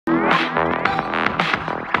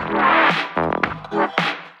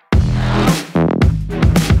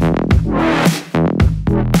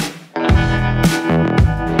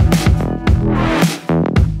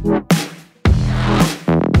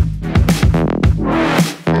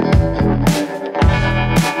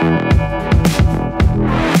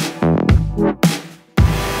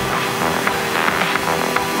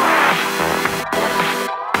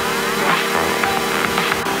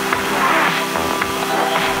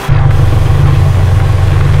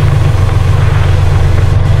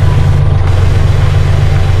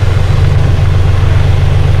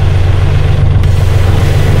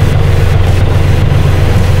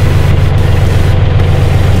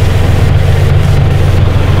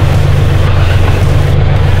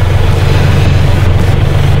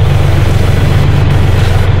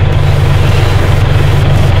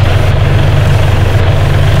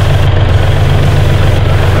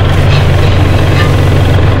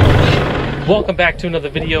Welcome back to another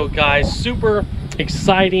video, guys. Super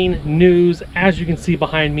exciting news. As you can see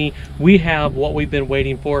behind me, we have what we've been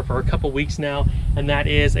waiting for a couple weeks now, and that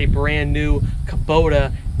is a brand new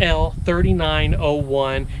Kubota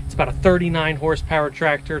L3901. It's about a 39 horsepower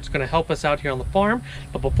tractor. It's going to help us out here on the farm.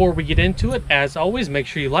 But before we get into it, as always, make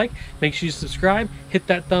sure you like, make sure you subscribe, hit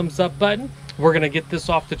that thumbs up button. We're going to get this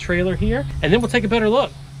off the trailer here, and then we'll take a better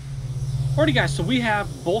look. Alrighty guys, so we have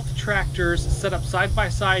both tractors set up side by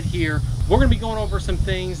side here. We're going to be going over some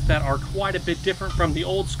things that are quite a bit different from the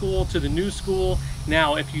old school to the new school.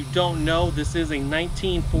 Now, if you don't know, this is a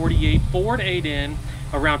 1948 Ford 8N,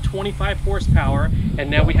 around 25 horsepower, and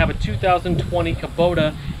now we have a 2020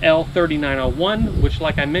 Kubota L3901, which,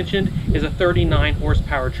 like I mentioned, is a 39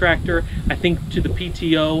 horsepower tractor. I think to the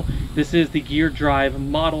PTO, this is the gear drive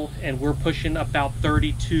model, and we're pushing about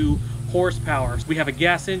 32 horsepower. We have a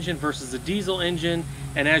gas engine versus a diesel engine,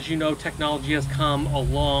 and as you know, technology has come a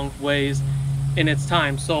long ways in its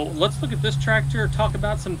time. So let's look at this tractor, talk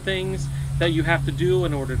about some things that you have to do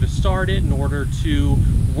in order to start it, in order to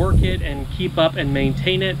work it and keep up and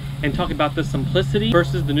maintain it, and talk about the simplicity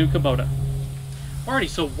versus the new Kubota. Alrighty,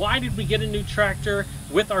 so why did we get a new tractor?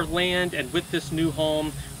 With our land and with this new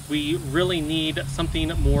home, we really need something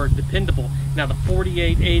more dependable. Now, the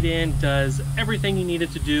 48 8N does everything you need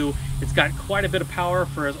it to do. It's got quite a bit of power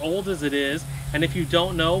for as old as it is, and if you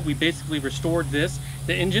don't know, we basically restored this.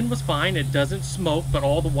 The engine was fine, it doesn't smoke, but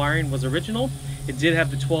all the wiring was original. It did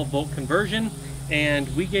have the 12-volt conversion,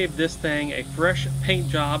 and we gave this thing a fresh paint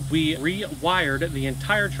job. We rewired the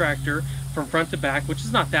entire tractor from front to back, which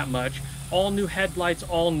is not that much. All new headlights,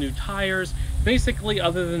 all new tires. Basically,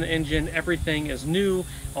 other than the engine, everything is new,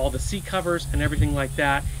 all the seat covers and everything like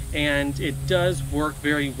that, and it does work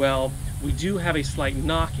very well. We do have a slight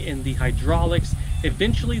knock in the hydraulics.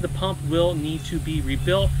 Eventually the pump will need to be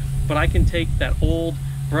rebuilt, but I can take that old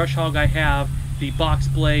brush hog I have, the box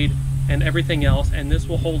blade and everything else, and this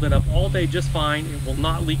will hold it up all day just fine. It will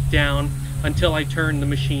not leak down until I turn the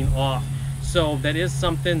machine off. So that is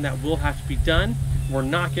something that will have to be done. We're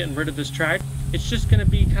not getting rid of this tractor. It's just going to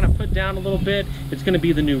be kind of put down a little bit. It's going to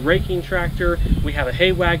be the new raking tractor. We have a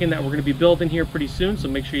hay wagon that we're going to be building here pretty soon, so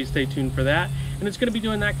make sure you stay tuned for that. And it's going to be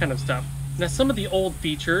doing that kind of stuff. Now, some of the old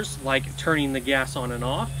features, like turning the gas on and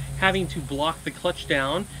off, having to block the clutch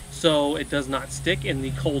down so it does not stick in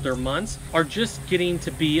the colder months, are just getting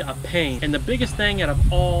to be a pain. And the biggest thing out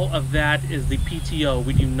of all of that is the PTO.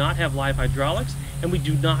 We do not have live hydraulics, and we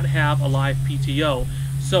do not have a live PTO.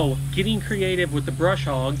 So getting creative with the brush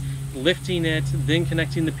hog, lifting it, then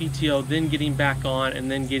connecting the PTO, then getting back on, and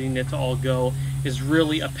then getting it to all go is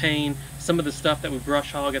really a pain. Some of the stuff that we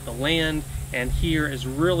brush hog at the land and here is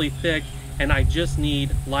really thick, and I just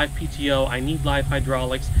need live PTO. I need live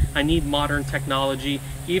hydraulics. I need modern technology.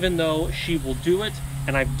 Even though she will do it,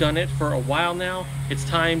 and I've done it for a while now, it's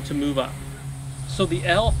time to move up. So the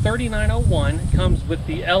L3901 comes with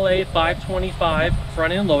the LA525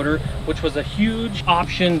 front end loader, which was a huge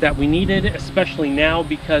option that we needed, especially now,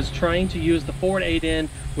 because trying to use the Ford 8N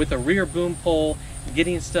with a rear boom pole,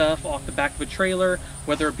 getting stuff off the back of a trailer,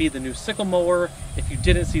 whether it be the new sickle mower. If you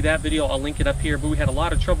didn't see that video, I'll link it up here, but we had a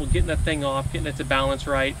lot of trouble getting that thing off, getting it to balance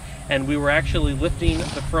right, and we were actually lifting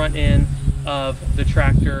the front end of the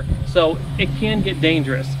tractor, so it can get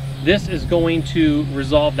dangerous. This is going to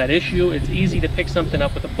resolve that issue. It's easy to pick something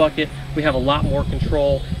up with a bucket. We have a lot more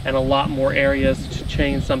control and a lot more areas to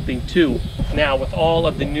chain something to. Now, with all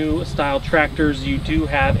of the new style tractors, you do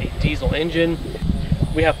have a diesel engine.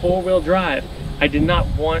 We have four-wheel drive. I did not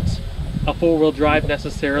want a four-wheel drive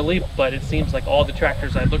necessarily, but it seems like all the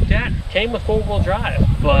tractors I looked at came with four-wheel drive,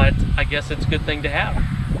 but I guess it's a good thing to have.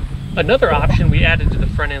 Another option we added to the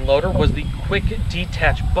front end loader was the quick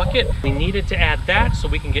detach bucket. We needed to add that so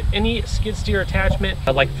we can get any skid steer attachment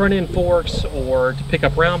like front end forks or to pick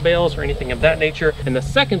up round bales or anything of that nature. And the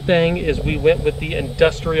second thing is we went with the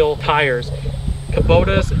industrial tires.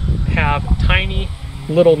 Kubotas have tiny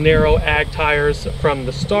little narrow ag tires from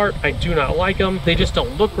the start. I do not like them. They just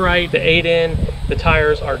don't look right. The 8N, the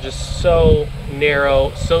tires are just so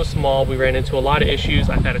narrow, so small. We ran into a lot of issues.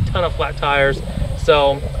 I've had a ton of flat tires,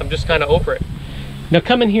 so I'm just kind of over it. Now,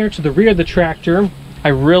 coming here to the rear of the tractor, I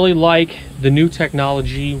really like the new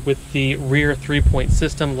technology with the rear 3-point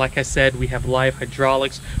system. Like I said, we have live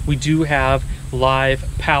hydraulics. We do have live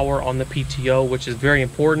power on the PTO, which is very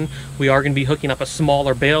important. We are going to be hooking up a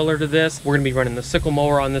smaller baler to this. We're going to be running the sickle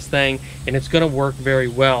mower on this thing, and it's going to work very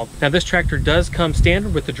well. Now, this tractor does come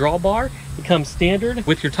standard with the drawbar. It comes standard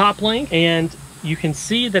with your top link, and You can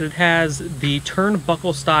see that it has the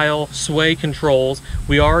turnbuckle style sway controls.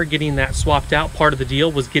 We are getting that swapped out. Part of the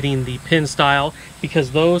deal was getting the pin style,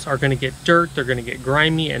 because those are going to get dirt, they're going to get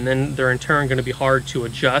grimy, and then they're in turn going to be hard to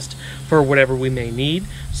adjust for whatever we may need.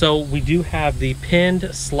 So we do have the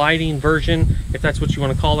pinned sliding version, if that's what you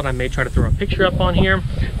want to call it. I may try to throw a picture up on here,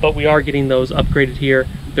 but we are getting those upgraded here.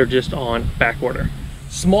 They're just on back order.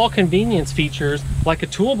 Small convenience features like a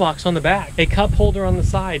toolbox on the back, a cup holder on the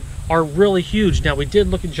side are really huge. Now, we did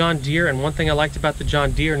look at John Deere, and one thing I liked about the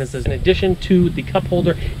John Deere is in addition to the cup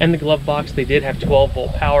holder and the glove box, they did have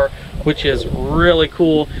 12-volt power, which is really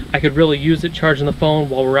cool. I could really use it charging the phone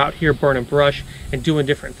while we're out here burning brush and doing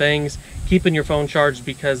different things, keeping your phone charged,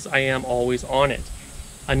 because I am always on it.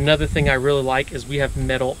 Another thing I really like is we have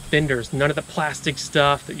metal fenders, none of the plastic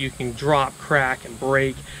stuff that you can drop, crack, and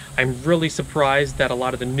break. I'm really surprised that a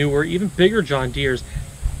lot of the newer, even bigger John Deeres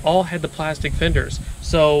all had the plastic fenders.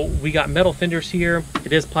 So we got metal fenders here.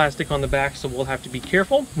 It is plastic on the back, so we'll have to be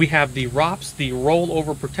careful. We have the ROPS, the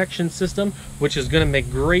rollover protection system, which is going to make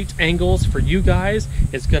great angles for you guys.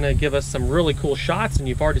 It's going to give us some really cool shots, and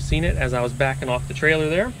you've already seen it as I was backing off the trailer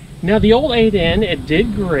there. Now, the old 8N, it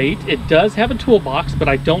did great. It does have a toolbox, but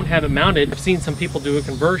I don't have it mounted. I've seen some people do a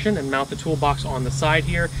conversion and mount the toolbox on the side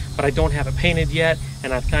here, but I don't have it painted yet,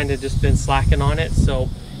 and I've kind of just been slacking on it. So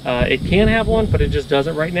it can have one, but it just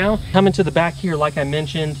doesn't right now. Coming to the back here, like I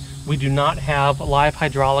mentioned, we do not have live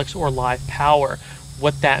hydraulics or live power.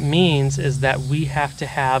 What that means is that we have to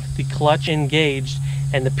have the clutch engaged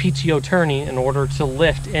and the PTO turning in order to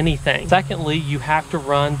lift anything. Secondly, you have to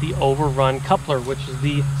run the overrun coupler, which is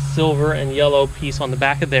the silver and yellow piece on the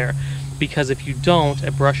back of there, because if you don't,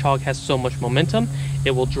 a brush hog has so much momentum,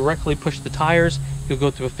 it will directly push the tires, you'll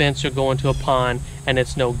go through a fence, you'll go into a pond, and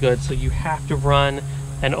it's no good. So you have to run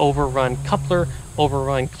an overrun coupler,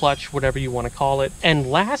 overrun clutch, whatever you want to call it.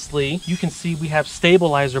 And lastly, you can see we have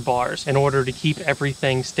stabilizer bars in order to keep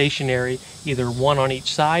everything stationary, either one on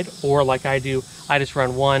each side, or like I do, I just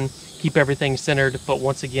run one, keep everything centered, but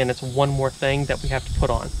once again, it's one more thing that we have to put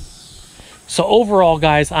on. So overall,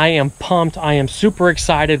 guys, I am pumped. I am super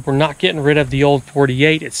excited. We're not getting rid of the old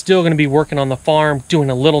 48. It's still going to be working on the farm, doing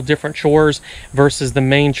a little different chores versus the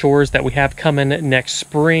main chores that we have coming next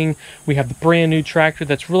spring. We have the brand new tractor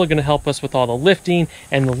that's really going to help us with all the lifting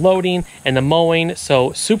and the loading and the mowing.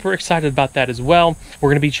 So super excited about that as well. We're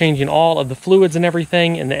going to be changing all of the fluids and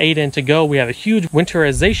everything in the 8N to go. We have a huge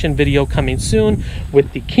winterization video coming soon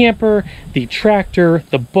with the camper, the tractor,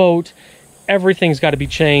 the boat. Everything's got to be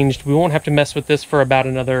changed. We won't have to mess with this for about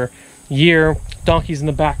another year. Donkeys in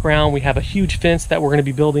the background. We have a huge fence that we're going to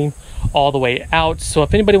be building all the way out. So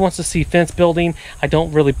if anybody wants to see fence building, I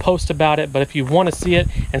don't really post about it, but if you want to see it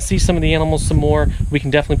and see some of the animals some more, we can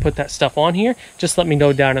definitely put that stuff on here. Just let me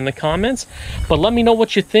know down in the comments. But let me know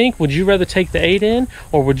what you think. Would you rather take the 8N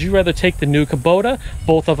or would you rather take the new Kubota?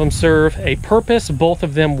 Both of them serve a purpose. Both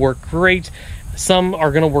of them work great. Some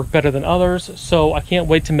are going to work better than others, so I can't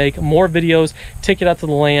wait to make more videos, take it out to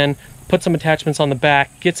the land, put some attachments on the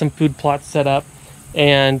back, get some food plots set up,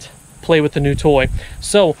 and play with the new toy.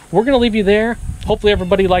 So we're going to leave you there. Hopefully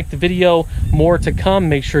everybody liked the video. More to come.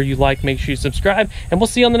 Make sure you like, make sure you subscribe, and we'll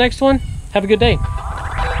see you on the next one. Have a good day.